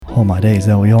oh my days,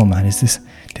 oh yo man, is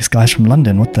this guy's from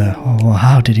London, what the, oh,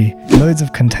 how did he? Loads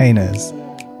of containers,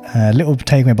 little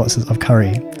takeaway boxes of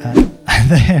curry. And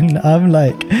then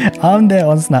I'm there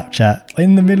on Snapchat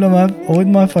in the middle of with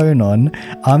my phone on.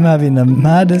 I'm having the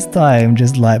maddest time,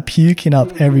 just like puking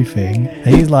up everything.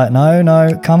 And he's like,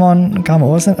 no, come on.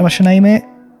 What's your name, mate?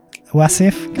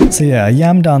 Wasif. So yeah, I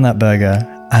yammed down that burger.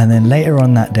 And then later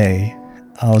on that day,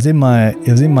 it was in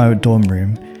my dorm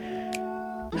room.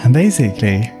 And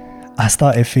basically, I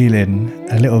started feeling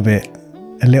a little bit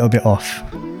off,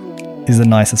 is the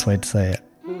nicest way to say it.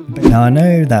 Now I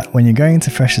know that when you're going to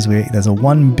Freshers Week, there's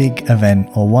one big event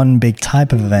or one big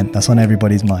type of event that's on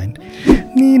everybody's mind.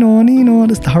 Nino,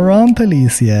 that's the haram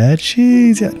police, yeah?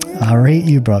 Jeez, yeah. I rate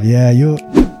you, bruv. Yeah, you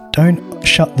don't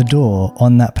shut the door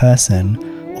on that person,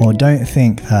 or don't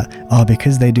think that, oh,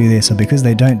 because they do this or because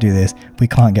they don't do this, we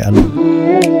can't get along.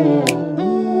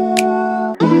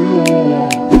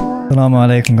 Assalamu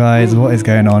alaikum guys, what is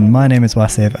going on? My name is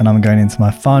Wasif and I'm going into my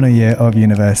final year of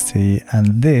university,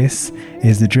 and this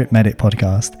is the Drip Medic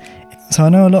podcast. So I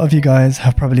know a lot of you guys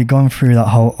have probably gone through that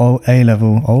whole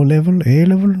A-level.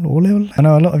 I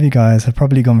know a lot of you guys have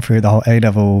probably gone through the whole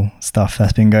A-level stuff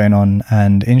that's been going on,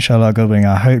 and inshallah, God willing,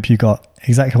 I hope you got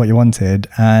exactly what you wanted,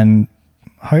 and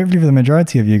hopefully for the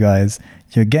majority of you guys,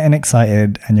 you're getting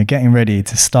excited and you're getting ready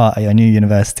to start at your new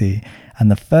university. And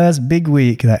the first big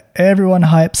week that everyone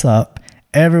hypes up,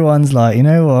 everyone's like, you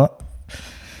know what?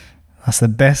 That's the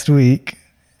best week.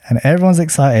 And everyone's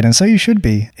excited. And so you should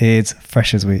be. It's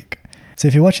Freshers Week. So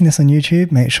if you're watching this on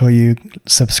YouTube, make sure you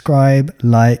subscribe,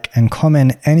 like, and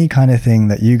comment any kind of thing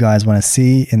that you guys want to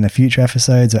see in the future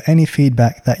episodes or any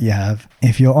feedback that you have.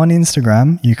 If you're on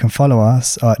Instagram, you can follow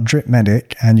us at Drip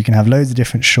Medic, and you can have loads of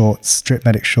different shorts, Drip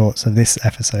Medic shorts of this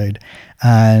episode.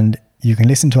 And you can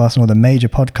listen to us on all the major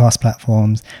podcast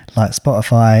platforms like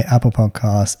Spotify, Apple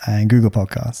Podcasts, and Google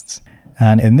Podcasts.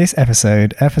 And in this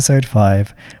episode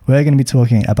 5, we're going to be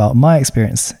talking about my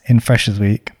experience in Freshers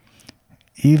Week,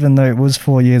 even though it was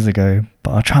 4 years ago,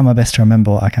 but I'll try my best to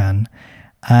remember what I can.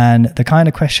 And the kind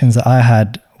of questions that I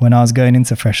had when I was going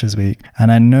into Freshers Week.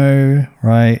 And I know,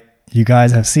 right, you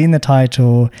guys have seen the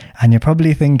title and you're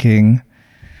probably thinking,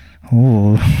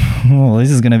 oh, this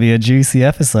is going to be a juicy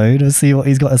episode. Let's see what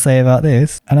he's got to say about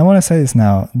this. And I want to say this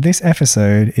now. This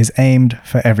episode is aimed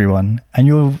for everyone. And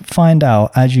you'll find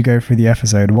out as you go through the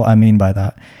episode what I mean by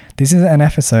that. This isn't an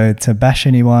episode to bash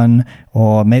anyone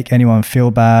or make anyone feel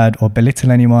bad or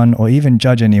belittle anyone or even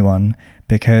judge anyone,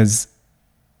 because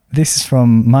this is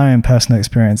from my own personal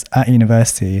experience at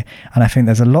university. And I think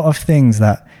there's a lot of things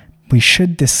that we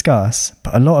should discuss,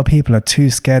 but a lot of people are too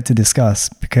scared to discuss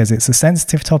because it's a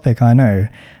sensitive topic, I know.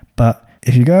 But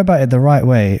if you go about it the right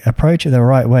way, approach it the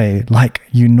right way, like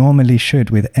you normally should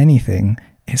with anything,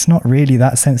 it's not really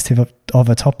that sensitive of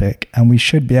a topic, and we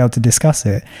should be able to discuss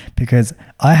it. Because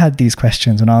I had these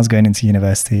questions when I was going into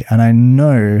university, and I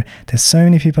know there's so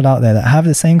many people out there that have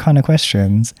the same kind of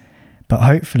questions. But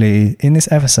hopefully in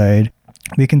this episode,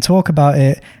 we can talk about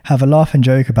it, have a laugh and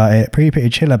joke about it, pretty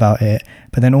chill about it,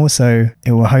 but then also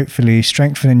it will hopefully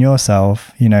strengthen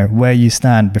yourself, you know, where you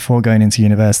stand before going into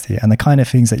university and the kind of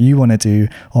things that you want to do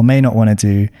or may not want to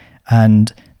do,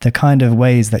 and the kind of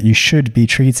ways that you should be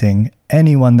treating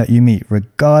anyone that you meet,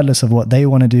 regardless of what they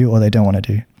want to do or they don't want to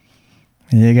do.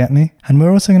 You get me? And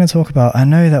we're also going to talk about, I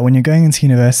know that when you're going into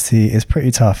university, it's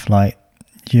pretty tough. Like,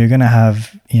 you're going to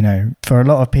have, you know, for a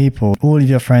lot of people, all of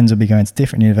your friends will be going to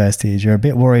different universities. You're a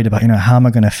bit worried about, you know, how am I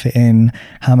going to fit in?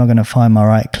 How am I going to find my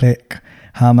right clique?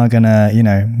 How am I going to, you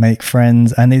know, make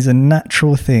friends? And these are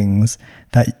natural things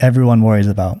that everyone worries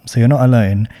about. So you're not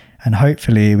alone. And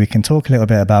hopefully we can talk a little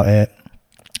bit about it,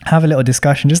 have a little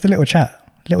discussion, just a little chat,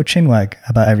 a little chinwag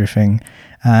about everything.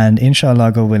 And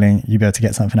inshallah, God willing, you'll be able to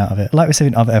get something out of it. Like we said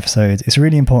in other episodes, it's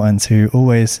really important to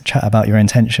always chat about your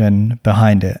intention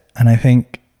behind it. And I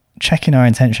think checking our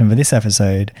intention for this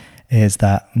episode is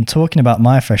that I'm talking about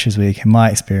my Freshers Week and my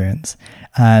experience,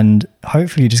 and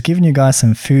hopefully just giving you guys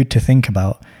some food to think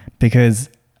about, because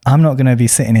I'm not going to be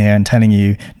sitting here and telling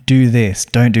you, do this,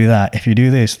 don't do that. If you do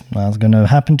this, that's going to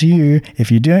happen to you.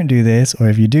 If you don't do this, or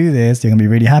if you do this, they're going to be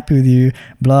really happy with you,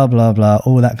 blah, blah, blah,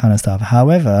 all that kind of stuff.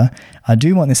 However, I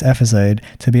do want this episode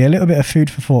to be a little bit of food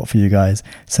for thought for you guys,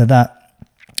 so that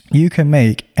you can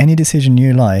make any decision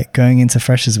you like going into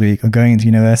Freshers Week or going into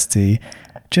university,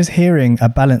 just hearing a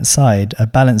balanced side, a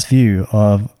balanced view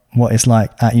of what it's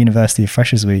like at university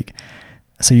Freshers Week.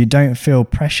 So you don't feel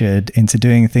pressured into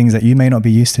doing things that you may not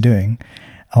be used to doing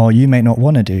or you may not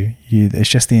want to do. It's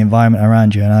just the environment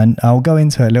around you. And I'll go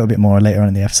into it a little bit more later on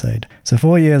in the episode. So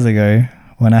 4 years ago,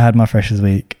 when I had my Freshers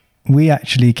Week, we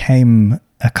actually came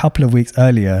a couple of weeks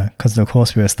earlier because of the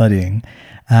course we were studying.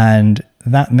 And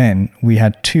that meant we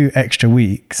had 2 extra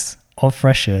weeks of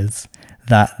freshers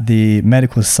that the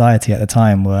medical society at the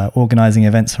time were organizing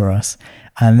events for us.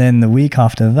 And then the week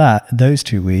after that, those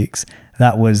 2 weeks,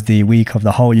 that was the week of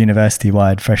the whole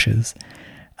university-wide freshers.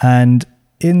 And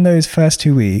in those first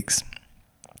 2 weeks,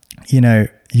 you know,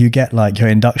 you get like your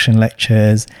induction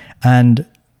lectures, and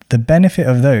the benefit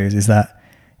of those is that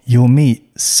you'll meet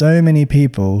so many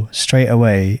people straight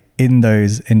away in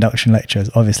those induction lectures,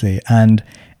 obviously, and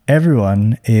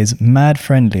everyone is mad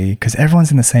friendly because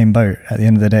everyone's in the same boat at the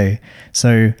end of the day.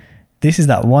 So this is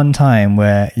that one time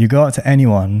where you go up to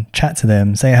anyone, chat to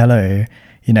them, say hello,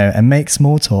 you know, and make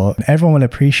small talk. Everyone will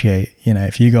appreciate, you know,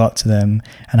 if you go up to them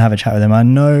and have a chat with them. I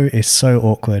know it's so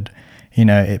awkward. You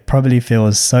know, it probably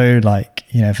feels so like,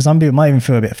 you know, for some people it might even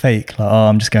feel a bit fake, like, oh,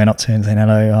 I'm just going up to him and saying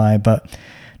hello, hi. But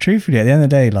truthfully, at the end of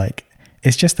the day, like,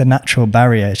 it's just a natural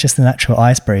barrier. It's just a natural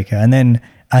icebreaker. And then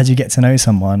as you get to know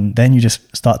someone, then you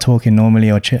just start talking normally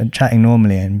or chatting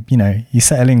normally, and, you know, you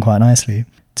settle in quite nicely.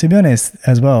 To be honest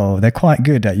as well, they're quite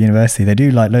good at university. They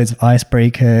do like loads of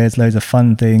icebreakers, loads of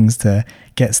fun things to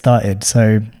get started.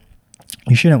 So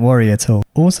you shouldn't worry at all.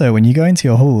 Also, when you go into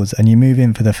your halls and you move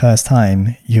in for the first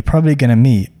time, you're probably going to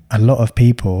meet a lot of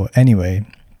people anyway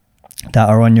that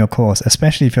are on your course,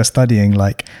 especially if you're studying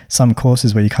like some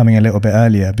courses where you're coming a little bit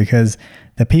earlier, because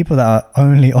the people that are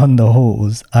only on the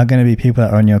halls are going to be people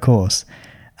that are on your course.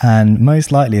 And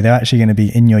most likely they're actually going to be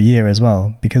in your year as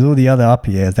well, because all the other upper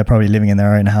years, they're probably living in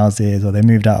their own houses or they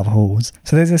moved out of halls.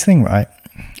 So there's this thing, right?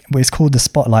 It's called the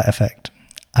spotlight effect.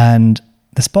 And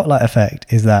the spotlight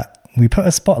effect is that we put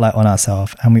a spotlight on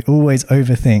ourselves and we always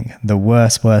overthink the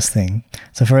worst thing.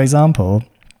 So for example,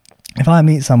 if I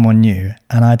meet someone new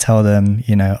and I tell them,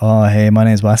 you know, oh, hey, my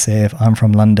name's Wasif, I'm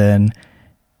from London.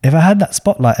 If I had that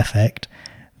spotlight effect,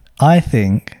 I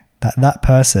think that that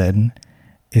person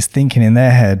is thinking in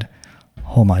their head,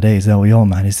 oh my days, oh yo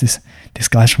man, is this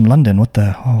guy's from London? What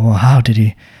the, oh, how did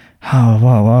he, how,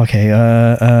 wow,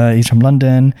 okay, he's from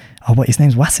London. Oh, what, his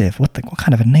name's Wasif. What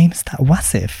kind of a name is that?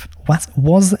 Wasif.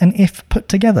 Was and if put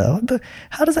together.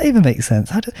 How does that even make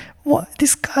sense?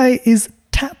 This guy is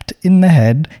tapped in the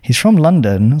head. He's from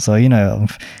London, so, you know,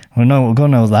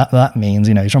 God knows that means,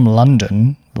 you know, he's from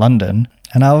London.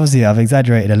 And obviously I've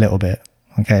exaggerated a little bit,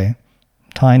 okay?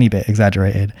 Tiny bit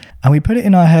exaggerated. And we put it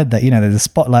in our head that, you know, there's a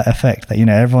spotlight effect, that, you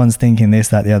know, everyone's thinking this,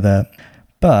 that, the other.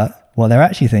 But what they're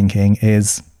actually thinking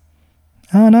is,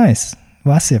 oh, nice,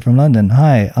 Wasif from London.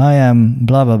 Hi, I am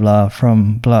blah, blah, blah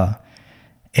from blah.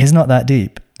 It's not that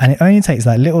deep. And it only takes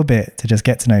that little bit to just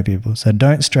get to know people. So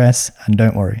don't stress and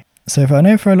don't worry. So I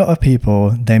know for a lot of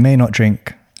people, they may not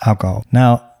drink alcohol.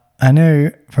 Now, I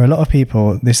know for a lot of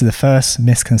people, this is the first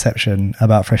misconception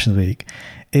about Freshers Week.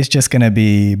 It's just going to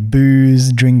be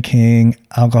booze, drinking,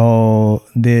 alcohol,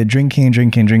 the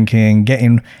drinking,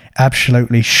 getting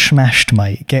absolutely smashed,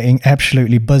 mate, getting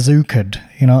absolutely bazookaed,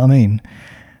 you know what I mean?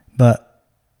 But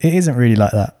it isn't really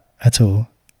like that at all.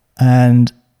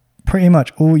 And pretty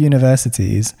much all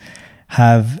universities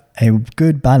have a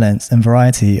good balance and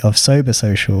variety of sober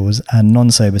socials and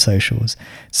non-sober socials.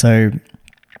 So,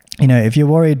 you know, if you're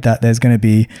worried that there's going to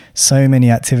be so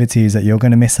many activities that you're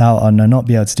going to miss out on or not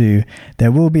be able to do,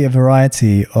 there will be a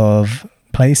variety of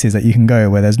places that you can go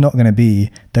where there's not going to be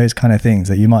those kind of things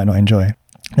that you might not enjoy.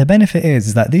 The benefit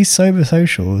is that these sober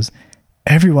socials,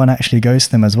 everyone actually goes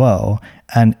to them as well,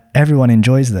 and everyone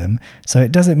enjoys them. So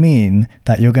it doesn't mean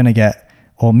that you're going to get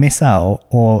or miss out,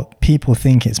 or people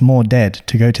think it's more dead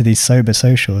to go to these sober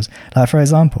socials. Like, for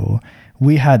example,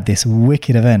 we had this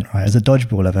wicked event, right? It was a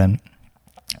dodgeball event.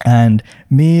 And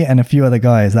me and a few other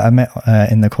guys that I met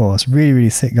in the course, really, really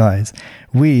sick guys,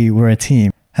 we were a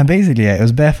team. And basically, it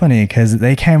was bare funny because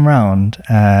they came round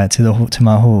to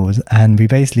my halls, and we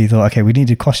basically thought, okay, we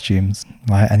needed costumes,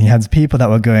 right? And you had people that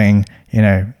were going, you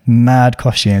know, mad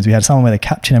costumes. We had someone with a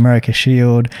Captain America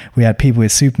shield. We had people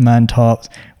with Superman tops.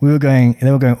 They were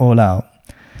going all out.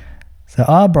 So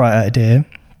our bright idea,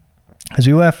 because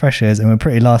we were freshers and we're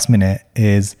pretty last minute,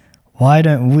 is why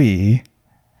don't we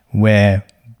wear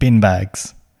bin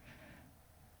bags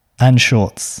and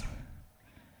shorts?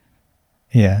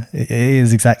 Yeah, it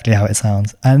is exactly how it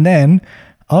sounds. And then,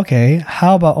 okay,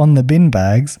 how about on the bin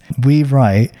bags, we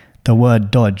write the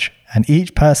word dodge, and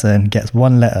each person gets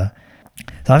one letter.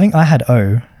 So I think I had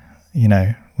O, you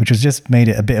know, which was just made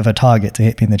it a bit of a target to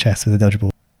hit me in the chest with a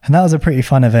dodgeball. And that was a pretty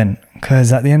fun event,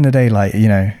 because at the end of the day, like, you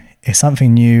know, it's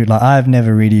something new. Like, I've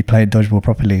never really played dodgeball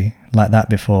properly like that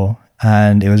before.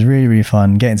 And it was really, really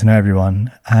fun getting to know everyone.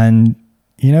 And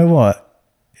you know what?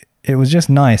 It was just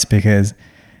nice because,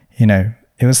 you know,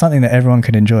 it was something that everyone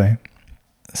could enjoy.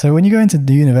 So when you go into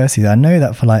the university, I know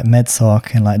that for like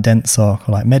MedSoc and like DentSoc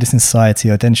or like Medicine Society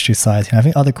or Dentistry Society, and I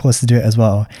think other courses do it as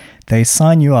well, they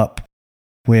sign you up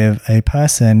with a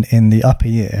person in the upper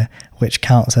year, which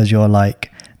counts as your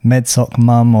like MedSoc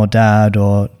mum or dad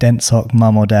or DentSoc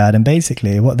mum or dad. And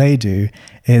basically what they do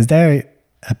is they're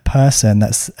a person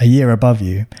that's a year above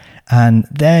you, and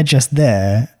they're just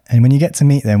there. And when you get to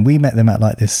meet them, we met them at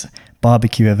like this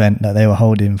barbecue event that they were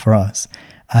holding for us.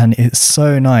 And it's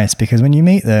so nice because when you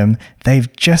meet them,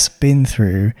 they've just been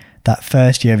through that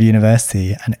first year of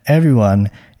university, and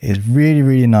everyone is really,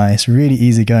 really nice, really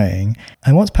easygoing.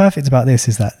 And what's perfect about this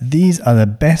is that these are the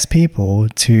best people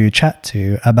to chat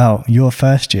to about your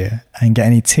first year and get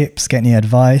any tips, get any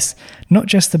advice, not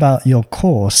just about your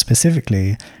course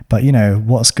specifically, but you know,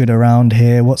 what's good around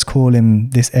here, what's cool in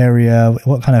this area,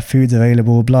 what kind of food's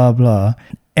available, blah, blah.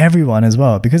 Everyone as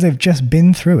well, because they've just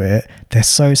been through it, they're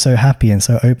so happy and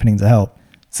so opening to help.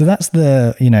 So that's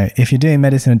the, you know, if you're doing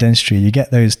medicine or dentistry, you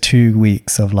get those 2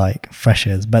 weeks of like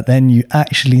freshers, but then you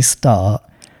actually start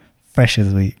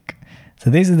freshers week. So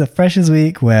this is the freshers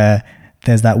week where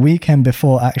there's that weekend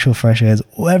before actual freshers,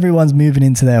 everyone's moving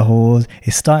into their halls,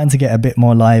 it's starting to get a bit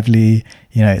more lively,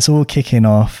 you know, it's all kicking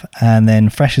off, and then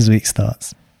freshers week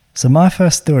starts. So my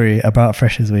first story about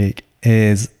freshers week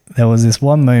is there was this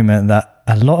one moment that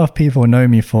a lot of people know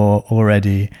me for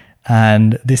already.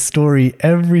 And this story,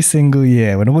 every single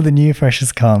year, when all the new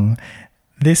freshers come,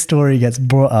 this story gets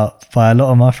brought up by a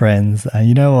lot of my friends. And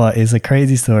you know what? It's a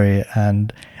crazy story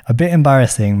and a bit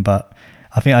embarrassing, but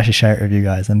I think I should share it with you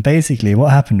guys. And basically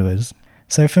what happened was,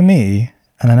 so for me,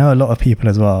 and I know a lot of people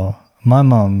as well, my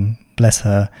mum, bless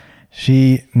her,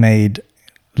 she made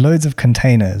loads of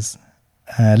containers,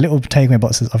 little takeaway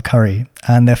boxes of curry,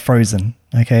 and they're frozen.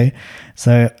 Okay.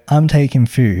 So I'm taking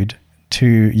food to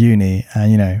uni,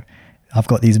 and you know, I've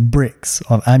got these bricks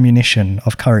of ammunition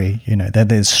of curry, you know,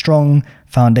 there's strong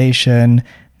foundation,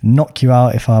 knock you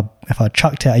out if I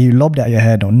chucked it at you, lobbed it at your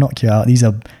head, or knock you out. These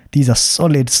are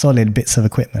solid bits of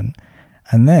equipment.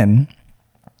 And then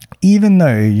even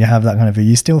though you have that kind of view,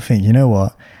 you still think, you know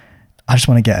what, I just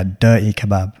want to get a dirty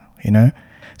kebab, you know.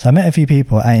 So I met a few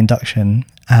people at induction,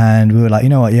 and we were like, you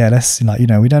know what, yeah, let's, like, you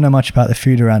know, we don't know much about the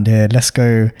food around here, let's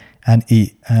go and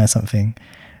eat something.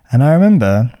 And I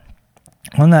remember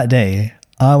on that day,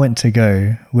 I went to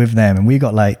go with them, and we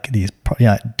got like these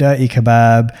dirty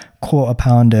kebab, quarter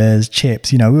pounders,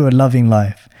 chips, you know, we were loving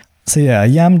life. So yeah, I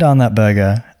yammed down that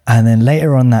burger, and then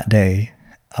later on that day,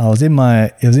 it was in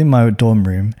my dorm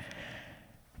room,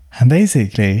 and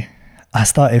basically I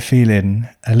started feeling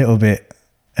a little bit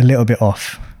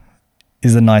off,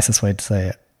 is the nicest way to say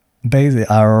it. Basically,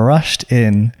 I rushed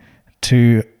in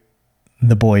to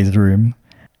the boys' room.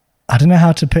 I don't know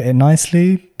how to put it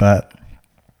nicely, but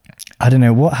I don't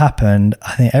know what happened.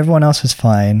 I think everyone else was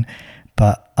fine,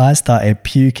 but I started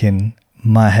puking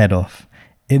my head off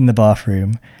in the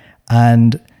bathroom.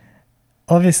 And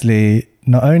obviously,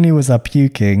 not only was I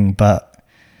puking, but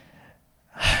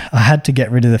I had to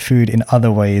get rid of the food in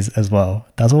other ways as well.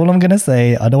 That's all I'm going to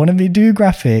say. I don't want to be too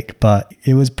graphic, but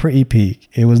it was pretty peak.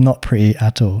 It was not pretty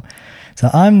at all. So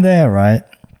I'm there, right?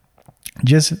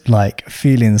 Just like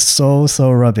feeling so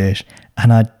rubbish.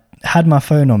 And I had my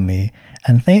phone on me.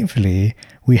 And thankfully,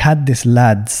 we had this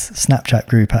lads Snapchat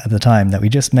group at the time that we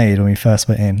just made when we first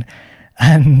went in.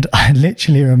 And I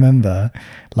literally remember,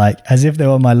 like, as if they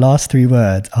were my last 3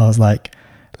 words, I was like,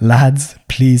 lads,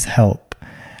 please help.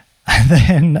 And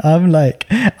then I'm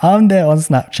there on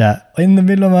Snapchat in the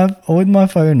middle of with my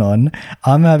phone on.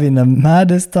 I'm having the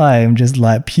maddest time, just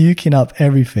like puking up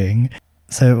everything.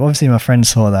 So obviously my friends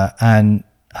saw that, and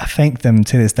I thank them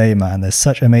to this day, man. They're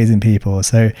such amazing people.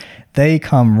 So they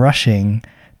come rushing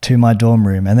to my dorm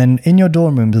room. And then in your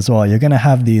dorm rooms as well, you're going to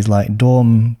have these like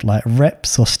dorm like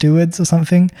reps or stewards or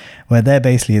something, where they're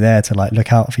basically there to like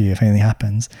look out for you if anything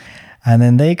happens. And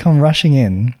then they come rushing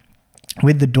in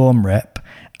with the dorm rep,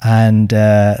 and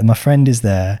my friend is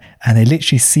there, and they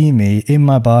literally see me in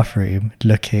my bathroom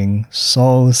looking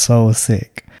so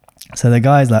sick. So the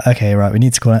guy's like, okay, right, we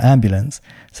need to call an ambulance.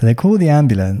 So they call the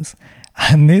ambulance,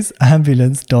 and this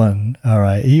ambulance don, all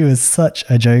right, he was such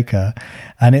a joker.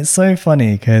 And it's so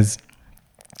funny because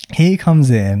he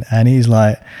comes in and he's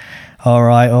like, all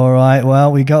right,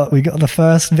 well, we got the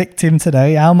first victim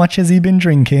today. How much has he been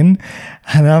drinking?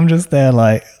 And I'm just there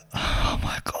like, oh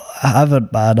my God. I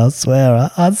haven't, man, I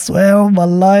swear on my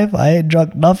life, I ain't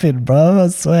drunk nothing, bro, I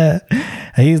swear.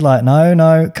 And he's like,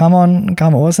 no, come on,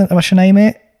 what's your name,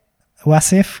 mate?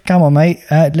 Wasif, come on, mate.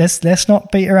 Let's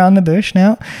not beat around the bush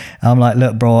now. I'm like,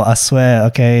 look, bro, I swear,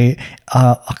 okay,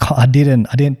 I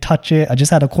didn't touch it. I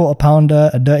just had a quarter pounder,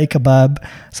 a dirty kebab,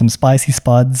 some spicy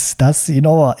spuds. That's, you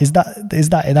know what?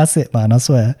 That's it, man. I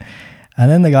swear. And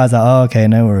then the guy's like, oh, okay,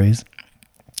 no worries.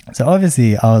 So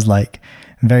obviously I was like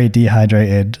very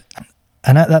dehydrated.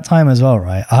 And at that time as well,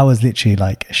 right, I was literally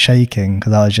like shaking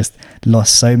because I was just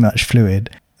lost so much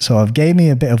fluid. So I've gave me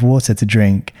a bit of water to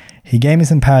drink. He gave me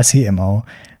some paracetamol,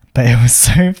 but it was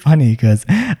so funny because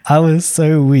I was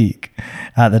so weak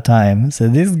at the time. So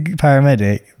this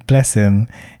paramedic, bless him,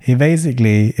 he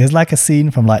basically, it's like a scene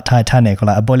from like Titanic or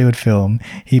like a Bollywood film.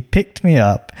 He picked me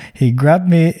up, he grabbed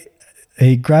me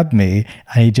and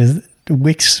he just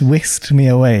whisked me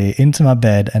away into my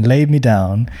bed and laid me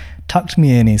down, tucked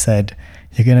me in. He said,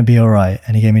 you're going to be all right.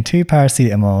 And he gave me 2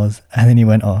 paracetamols and then he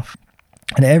went off.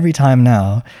 And every time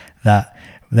now that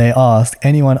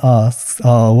anyone asks,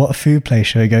 oh, what food place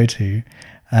should I go to?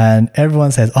 And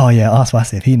everyone says, oh yeah, ask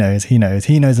Wasif.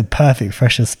 He knows a perfect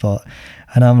freshest spot.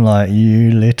 And I'm like,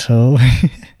 you little.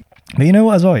 But you know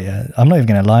what as well? Yeah, I'm not even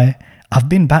going to lie. I've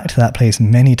been back to that place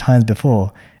many times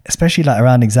before, especially like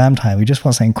around exam time. We just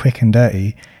want something quick and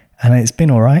dirty. And it's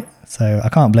been all right. So I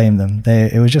can't blame them.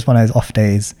 It was just one of those off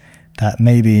days that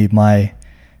maybe my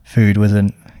food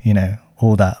wasn't,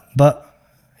 all that. But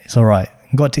it's all right.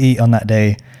 Got to eat on that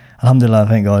day. Alhamdulillah,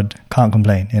 thank God. Can't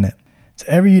complain, innit? So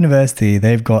every university,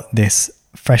 they've got this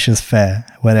freshers fair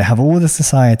where they have all the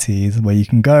societies where you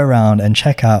can go around and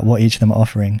check out what each of them are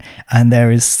offering. And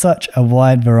there is such a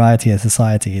wide variety of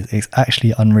societies. It's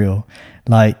actually unreal.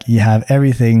 Like you have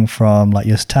everything from like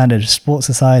your standard sports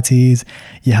societies.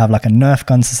 You have like a Nerf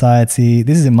gun society.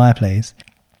 This is in my place.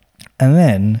 And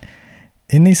then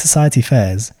in these society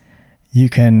fairs, you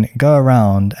can go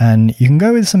around and you can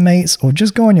go with some mates or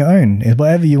just go on your own. It's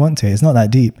whatever you want to. It's not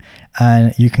that deep.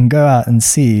 And you can go out and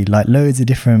see like loads of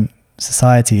different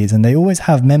societies, and they always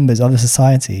have members of the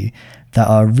society that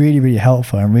are really, really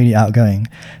helpful and really outgoing.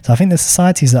 So I think the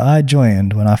societies that I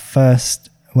joined when I first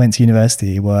went to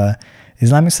university were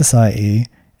Islamic Society.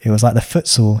 It was like the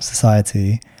Futsal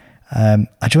Society.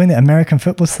 I joined the American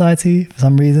Football Society for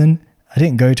some reason. I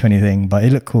didn't go to anything, but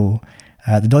it looked cool.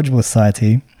 The Dodgeball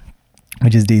Society,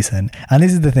 which is decent. And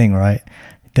this is the thing, right?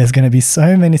 There's going to be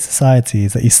so many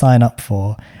societies that you sign up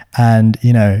for. And,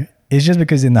 it's just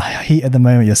because in the heat of the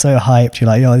moment, you're so hyped. You're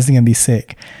like, yo, this is going to be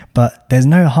sick. But there's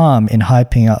no harm in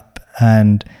hyping up.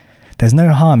 And there's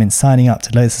no harm in signing up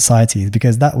to loads of societies,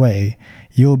 because that way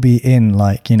you'll be in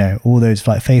like, all those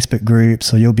like Facebook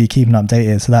groups, or you'll be keeping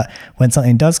updated so that when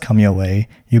something does come your way,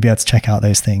 you'll be able to check out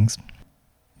those things.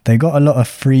 They got a lot of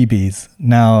freebies.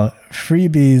 Now,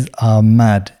 freebies are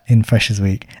mad in Freshers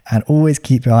Week, and always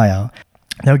keep your eye out.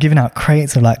 They were giving out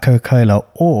crates of like Coca-Cola,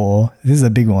 or this is a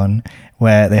big one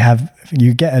where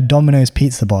you get a Domino's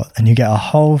pizza box and you get a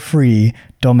whole free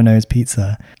Domino's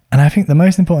pizza. And I think the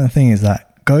most important thing is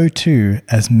that go to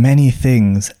as many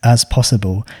things as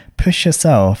possible. Push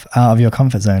yourself out of your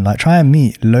comfort zone. Like try and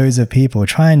meet loads of people.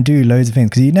 Try and do loads of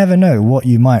things, because you never know what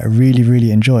you might really,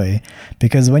 really enjoy.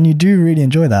 Because when you do really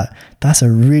enjoy that, that's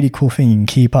a really cool thing you can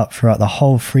keep up throughout the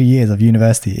whole 3 years of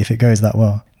university if it goes that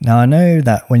well. Now, I know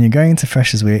that when you're going to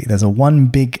Freshers Week, there's one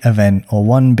big event or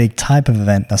one big type of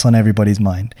event that's on everybody's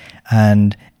mind.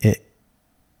 And it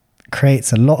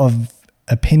creates a lot of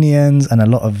opinions and a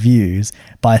lot of views,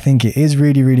 but I think it is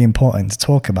really, really important to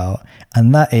talk about,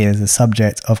 and that is the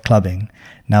subject of clubbing.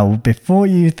 Now, before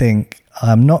you think,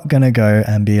 I'm not going to go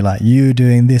and be like, you're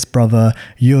doing this, brother,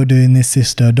 you're doing this,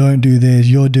 sister, don't do this,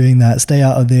 you're doing that, stay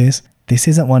out of this. This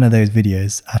isn't one of those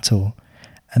videos at all.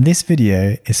 And this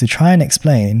video is to try and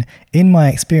explain, in my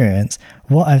experience,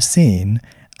 what I've seen,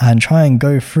 and try and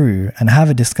go through and have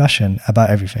a discussion about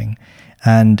everything.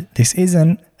 And this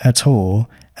isn't at all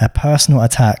a personal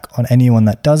attack on anyone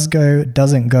that does go,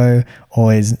 doesn't go,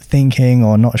 or is thinking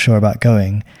or not sure about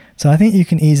going. So I think you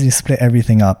can easily split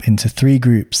everything up into 3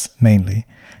 groups mainly.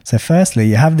 So firstly,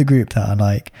 you have the group that are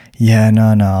like, yeah,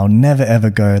 no, I'll never ever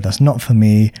go. That's not for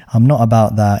me. I'm not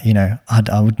about that.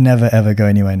 I would never ever go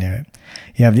anywhere near it.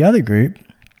 You have the other group,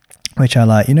 which are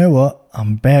like, you know what?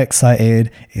 I'm very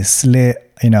excited. It's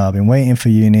lit. I've been waiting for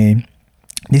uni.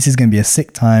 This is going to be a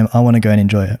sick time. I want to go and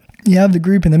enjoy it. You have the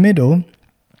group in the middle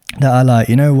that are like,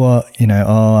 you know what,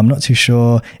 I'm not too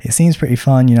sure. It seems pretty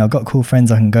fun. I've got cool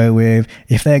friends I can go with.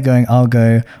 If they're going, I'll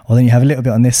go. Or then you have a little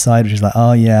bit on this side, which is like,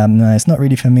 oh yeah, no, it's not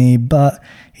really for me, but,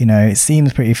 it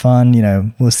seems pretty fun.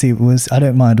 We'll see. I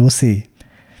don't mind. We'll see.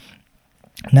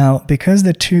 Now, because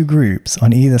the two groups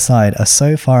on either side are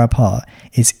so far apart,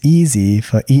 it's easy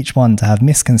for each one to have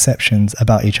misconceptions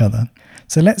about each other.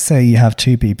 So let's say you have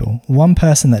two people, one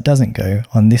person that doesn't go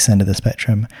on this end of the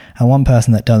spectrum and one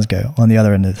person that does go on the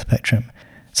other end of the spectrum.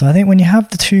 So I think when you have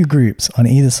the two groups on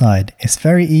either side, it's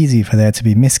very easy for there to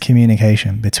be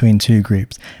miscommunication between two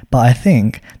groups. But I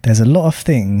think there's a lot of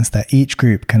things that each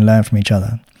group can learn from each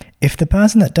other. If the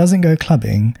person that doesn't go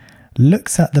clubbing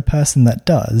looks at the person that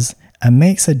does and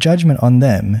makes a judgment on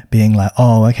them, being like,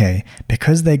 oh, okay,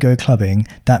 because they go clubbing,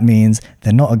 that means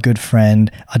they're not a good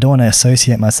friend. I don't want to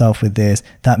associate myself with this.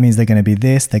 That means they're going to be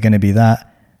this, they're going to be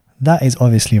that. That is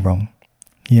obviously wrong,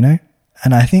 you know?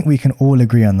 And I think we can all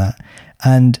agree on that.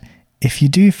 And if you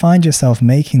do find yourself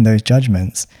making those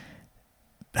judgments,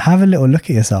 have a little look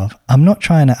at yourself. I'm not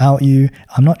trying to out you.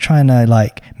 I'm not trying to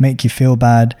like make you feel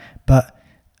bad. But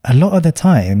a lot of the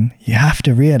time, you have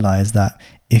to realize that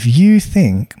if you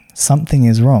think something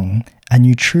is wrong and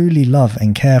you truly love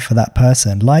and care for that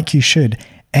person, like you should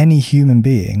any human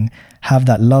being have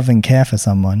that love and care for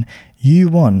someone, you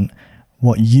want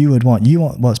what you would want. You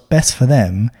want what's best for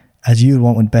them as you would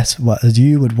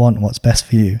want what's best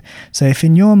for you. So if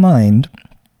in your mind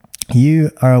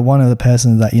you are one of the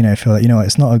persons that, you know, feel like, you know,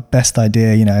 it's not a best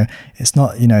idea, you know, it's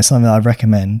not, you know, something that I'd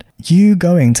recommend, you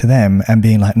going to them and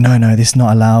being like, no, this is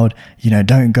not allowed, you know,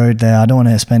 don't go there, I don't want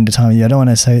to spend the time with you, I don't want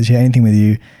to associate anything with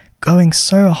you, going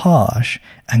so harsh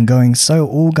and going so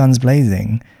all guns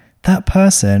blazing, that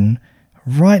person,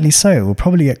 rightly so, will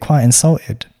probably get quite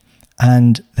insulted.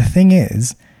 And the thing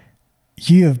is,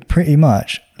 you have pretty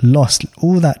much lost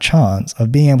all that chance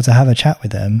of being able to have a chat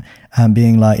with them and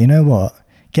being like, you know what,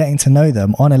 getting to know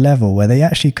them on a level where they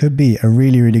actually could be a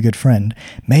really, really good friend.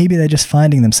 Maybe they're just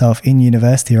finding themselves in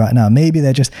university right now. Maybe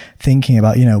they're just thinking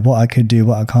about, you know, what I could do,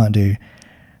 what I can't do.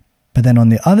 But then on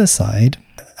the other side,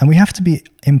 and we have to be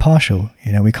impartial,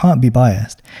 you know, we can't be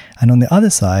biased. And on the other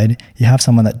side, you have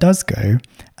someone that does go,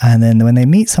 and then when they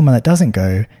meet someone that doesn't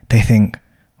go, they think,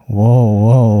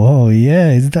 whoa,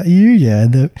 yeah, is that you? Yeah,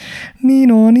 the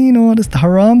Nino, that's the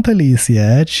haram police,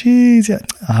 yeah, jeez, yeah.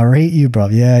 I rate you, bro,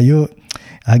 yeah,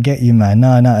 I get you, man,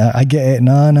 no, I get it,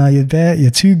 no,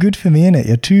 you're too good for me, innit,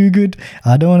 you're too good,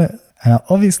 I don't want to, and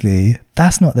obviously,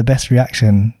 that's not the best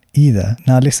reaction either.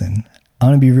 Now listen, I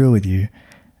want to be real with you,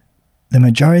 the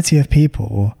majority of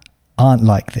people aren't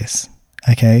like this.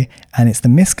 Okay, and it's the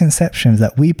misconceptions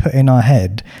that we put in our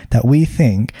head that we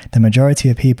think the majority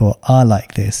of people are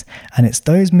like this, and it's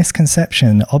those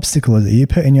misconception obstacles that you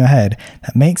put in your head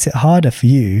that makes it harder for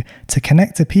you to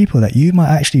connect to people that you might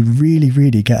actually really,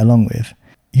 really get along with.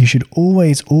 You should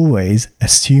always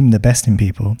assume the best in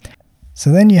people.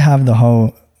 So then you have the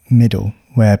whole middle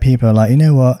where people are like, you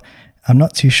know what, I'm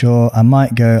not too sure, I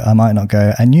might go, I might not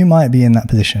go, and you might be in that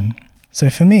position. So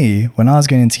for me, when I was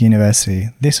going into university,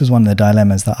 this was one of the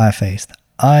dilemmas that I faced.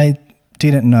 I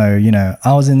didn't know, you know,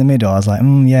 I was in the middle. I was like,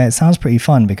 yeah, it sounds pretty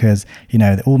fun because, you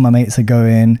know, all my mates are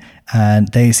going and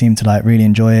they seem to like really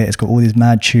enjoy it. It's got all these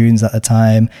mad tunes at the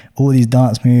time, all these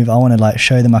dance moves. I want to like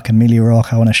show them I can milli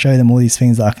rock. I want to show them all these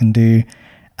things that I can do.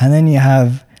 And then you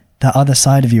have that other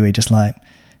side of you where you're just like,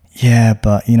 yeah,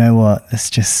 but you know what? It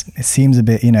seems a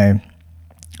bit, you know,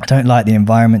 I don't like the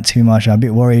environment too much. I'm a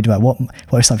bit worried about what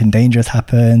if something dangerous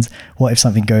happens? What if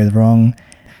something goes wrong?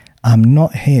 I'm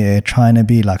not here trying to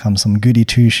be like I'm some goody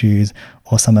two-shoes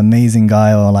or some amazing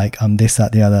guy or like I'm this,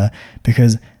 that, the other,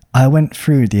 because I went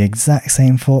through the exact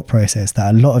same thought process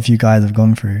that a lot of you guys have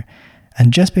gone through.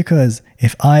 And just because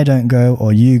if I don't go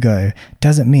or you go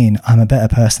doesn't mean I'm a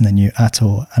better person than you at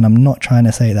all. And I'm not trying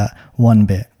to say that one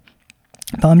bit.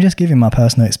 But I'm just giving my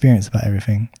personal experience about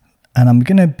everything. And I'm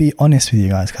going to be honest with you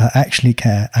guys because I actually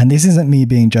care. And this isn't me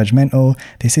being judgmental.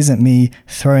 This isn't me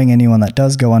throwing anyone that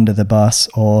does go under the bus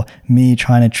or me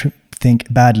trying to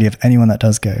think badly of anyone that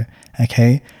does go.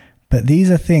 Okay? But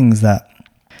these are things that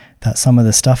some of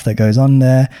the stuff that goes on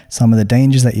there, some of the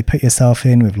dangers that you put yourself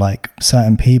in with like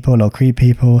certain people or creep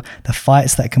people, the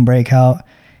fights that can break out,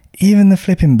 even the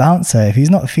flipping bouncer, if he's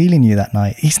not feeling you that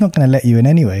night, he's not going to let you in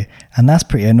anyway. And that's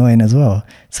pretty annoying as well.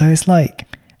 So it's like,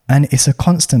 and it's a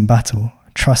constant battle.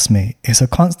 Trust me, it's a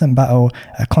constant battle,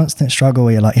 a constant struggle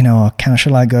where you're like, you know,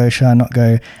 shall I go? Shall I not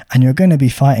go? And you're going to be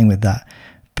fighting with that.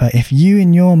 But if you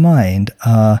in your mind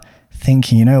are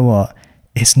thinking, you know what,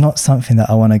 it's not something that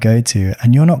I want to go to,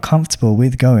 and you're not comfortable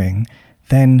with going,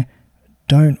 then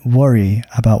don't worry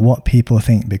about what people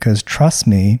think, because trust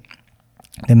me,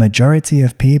 the majority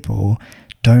of people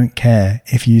don't care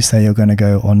if you say you're going to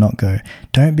go or not go.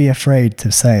 Don't be afraid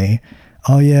to say,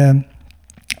 oh yeah,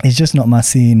 it's just not my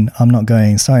scene, I'm not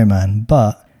going, sorry man.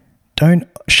 But don't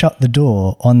shut the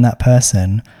door on that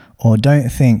person or don't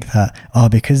think that,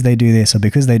 because they do this or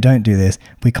because they don't do this,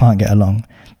 we can't get along.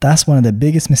 That's one of the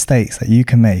biggest mistakes that you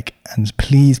can make. And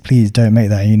please don't make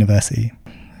that at university.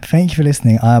 Thank you for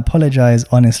listening. I apologize,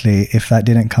 honestly, if that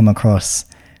didn't come across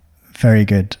very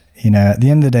good. At the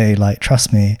end of the day,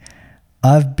 trust me,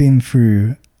 I've been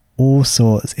through all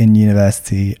sorts in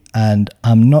university, and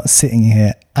I'm not sitting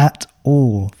here at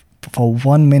all for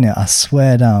 1 minute, I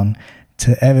swear down,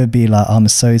 to ever be like, I'm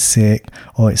so sick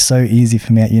or it's so easy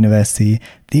for me at university.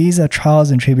 These are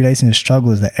trials and tribulations and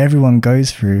struggles that everyone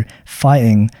goes through,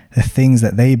 fighting the things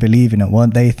that they believe in and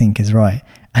what they think is right.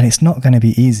 And it's not going to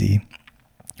be easy.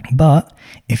 But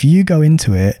if you go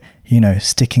into it,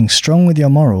 sticking strong with your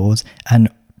morals and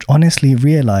honestly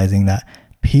realizing that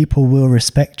people will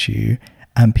respect you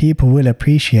and people will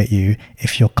appreciate you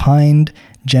if you're kind,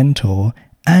 gentle,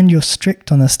 and you're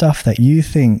strict on the stuff that you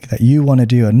think that you want to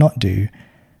do or not do,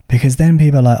 because then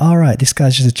people are like, all right, this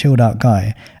guy's just a chilled out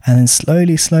guy. And then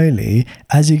slowly,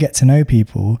 as you get to know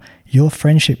people, your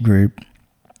friendship group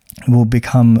will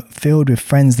become filled with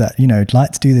friends that,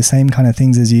 like to do the same kind of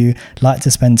things as you, like to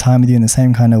spend time with you in the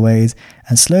same kind of ways.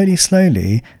 And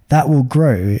slowly, that will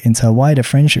grow into a wider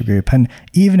friendship group. And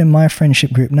even in my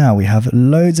friendship group now, we have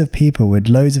loads of people with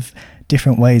loads of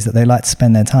different ways that they like to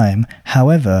spend their time.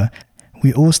 However,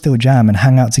 we all still jam and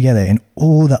hang out together in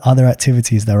all the other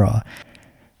activities there are.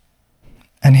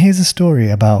 And here's a story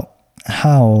about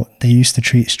how they used to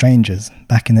treat strangers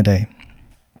back in the day.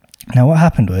 Now, what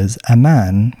happened was a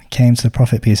man came to the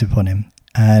Prophet, peace be upon him,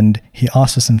 and he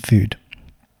asked for some food.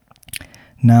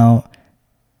 Now,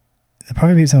 the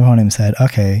Prophet, peace be upon him, said,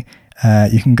 okay,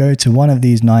 you can go to one of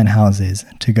these 9 houses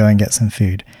to go and get some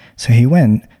food. So he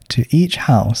went to each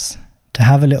house to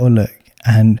have a little look,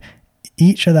 and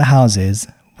each of the houses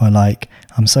were like,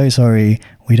 I'm so sorry,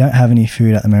 we don't have any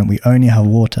food at the moment, we only have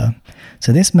water.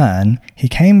 So this man, he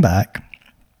came back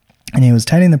and he was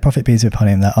telling the Prophet, peace be upon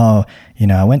him, that,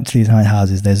 I went to these 9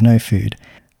 houses, there's no food.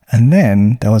 And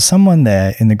then there was someone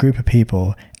there in the group of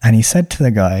people, and he said to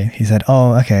the guy, he said,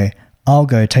 okay, I'll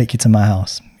go take you to my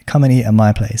house. Come and eat at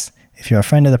my place. If you're a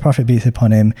friend of the Prophet, peace be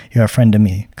upon him, you're a friend of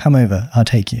me. Come over, I'll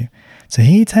take you. So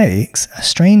he takes a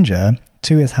stranger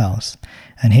to his house.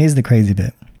 And here's the crazy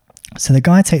bit. So the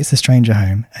guy takes the stranger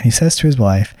home and he says to his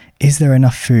wife, is there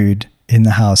enough food in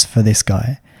the house for this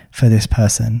guy, for this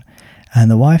person? And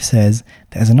the wife says,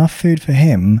 there's enough food for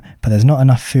him, but there's not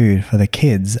enough food for the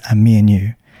kids and me and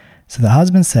you. So the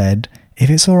husband said, if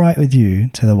it's all right with you,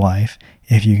 to the wife,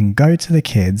 if you can go to the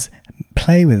kids,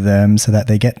 play with them so that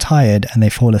they get tired and they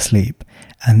fall asleep.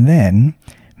 And then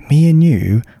me and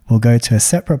you will go to a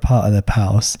separate part of the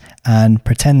house and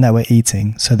pretend that we're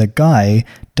eating. So the guy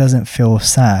doesn't feel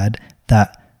sad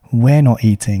that we're not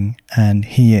eating and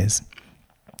he is.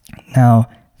 Now,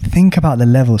 think about the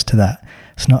levels to that.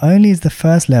 So not only is the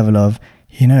first level of,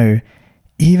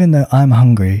 even though I'm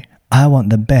hungry, I want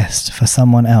the best for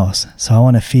someone else. So I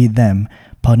want to feed them.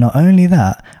 But not only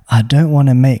that, I don't want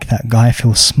to make that guy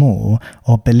feel small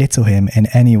or belittle him in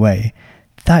any way.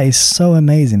 That is so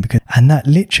amazing, and that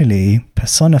literally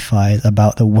personifies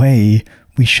about the way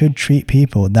we should treat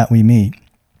people that we meet.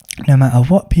 No matter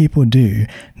what people do,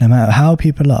 no matter how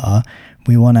people are,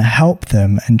 we want to help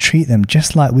them and treat them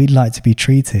just like we'd like to be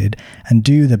treated and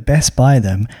do the best by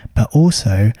them, but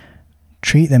also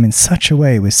treat them in such a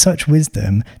way with such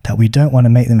wisdom that we don't want to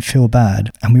make them feel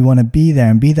bad. And we want to be there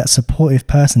and be that supportive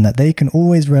person that they can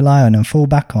always rely on and fall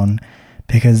back on,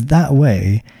 because that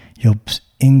way you're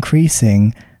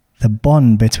increasing the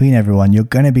bond between everyone. You're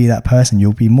going to be that person.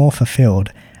 You'll be more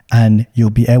fulfilled and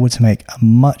you'll be able to make a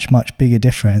much bigger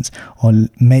difference, or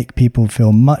make people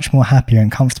feel much more happier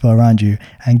and comfortable around you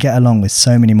and get along with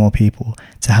so many more people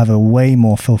to have a way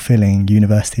more fulfilling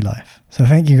university life. So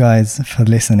thank you guys for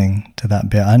listening to that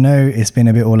bit. I know it's been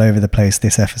a bit all over the place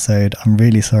this episode. I'm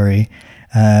really sorry.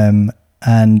 And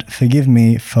forgive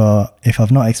me for if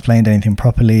I've not explained anything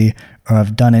properly or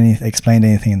I've explained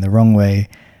anything in the wrong way.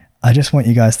 I just want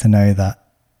you guys to know that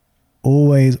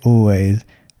always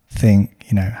think,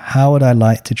 how would I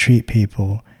like to treat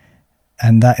people?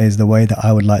 And that is the way that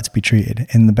I would like to be treated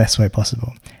in the best way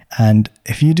possible. And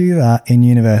if you do that in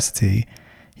university,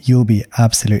 you'll be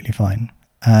absolutely fine.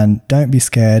 And don't be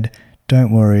scared.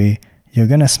 Don't worry. You're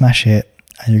going to smash it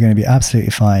and you're going to be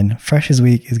absolutely fine. Freshers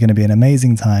Week is going to be an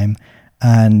amazing time,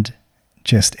 and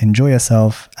just enjoy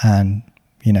yourself and,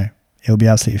 it'll be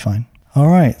absolutely fine. All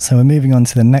right. So we're moving on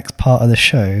to the next part of the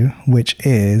show, which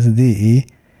is the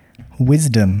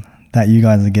wisdom that you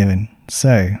guys are given.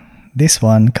 So this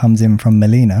one comes in from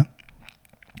Melina,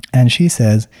 and she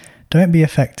says, don't be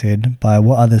affected by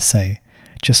what others say.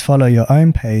 Just follow your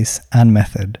own pace and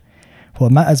method.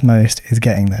 What matters most is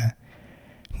getting there.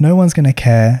 no one's going to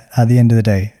care at the end of the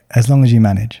day, as long as you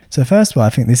manage. So first of all, I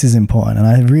think this is important. And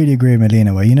I really agree with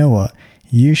Melina where, you know what?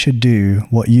 You should do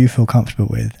what you feel comfortable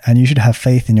with and you should have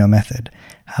faith in your method.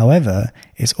 However,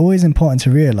 it's always important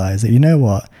to realize that, you know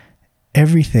what?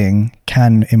 Everything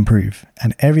can improve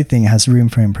and everything has room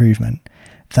for improvement.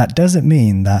 That doesn't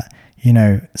mean that, you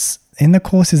know, in the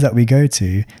courses that we go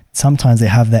to, sometimes they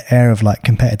have the air of like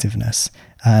competitiveness.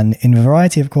 And in a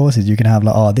variety of courses, you can have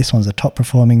like, oh, this one's a top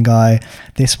performing guy,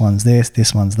 this one's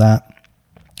this one's that.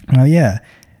 Now, yeah,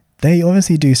 they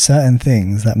obviously do certain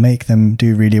things that make them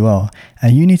do really well.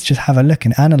 And you need to just have a look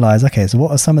and analyze, okay, so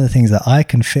what are some of the things that I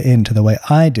can fit into the way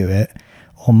I do it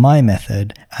or my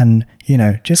method? And, you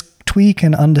know, just tweak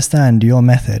and understand your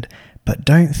method. But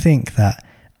don't think that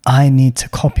I need to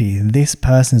copy this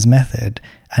person's method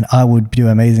and I would do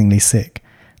amazingly sick.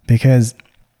 Because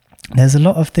there's a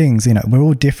lot of things, you know, we're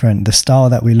all different. The style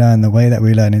that we learn, the way that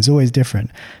we learn is always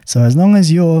different. So as long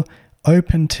as you're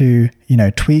open to, you know,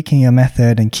 tweaking your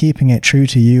method and keeping it true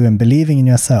to you and believing in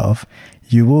yourself,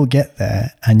 you will get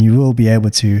there and you will be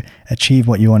able to achieve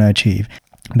what you want to achieve.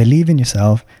 Believe in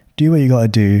yourself, do what you got to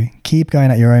do, keep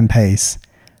going at your own pace,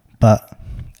 but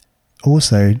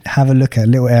also have a look at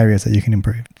little areas that you can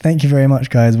improve. Thank you very much,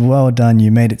 guys. Well done.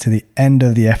 You made it to the end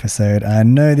of the episode. I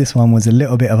know this one was a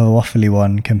little bit of a waffly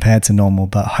one compared to normal,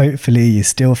 but hopefully you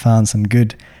still found some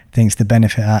good things to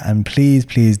benefit at. And please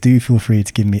do feel free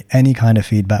to give me any kind of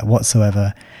feedback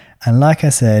whatsoever. And like I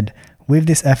said, with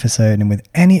this episode and with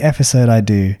any episode I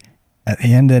do, at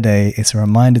the end of the day, it's a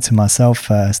reminder to myself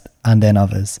first and then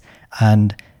others.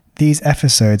 And these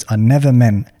episodes are never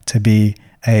meant to be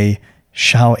a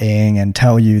shouting and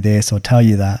tell you this or tell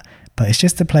you that, but it's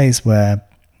just a place where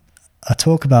I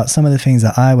talk about some of the things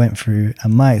that I went through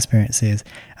and my experiences,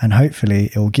 and hopefully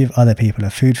it will give other people a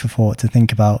food for thought to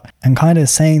think about and kind of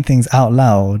saying things out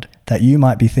loud that you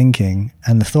might be thinking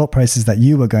and the thought process that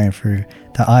you were going through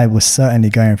that I was certainly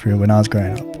going through when I was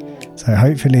growing up. So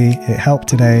hopefully it helped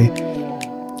today.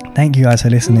 Thank you guys for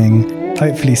listening.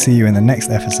 Hopefully see you in the next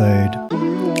episode.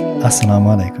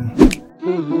 Assalamu alaikum.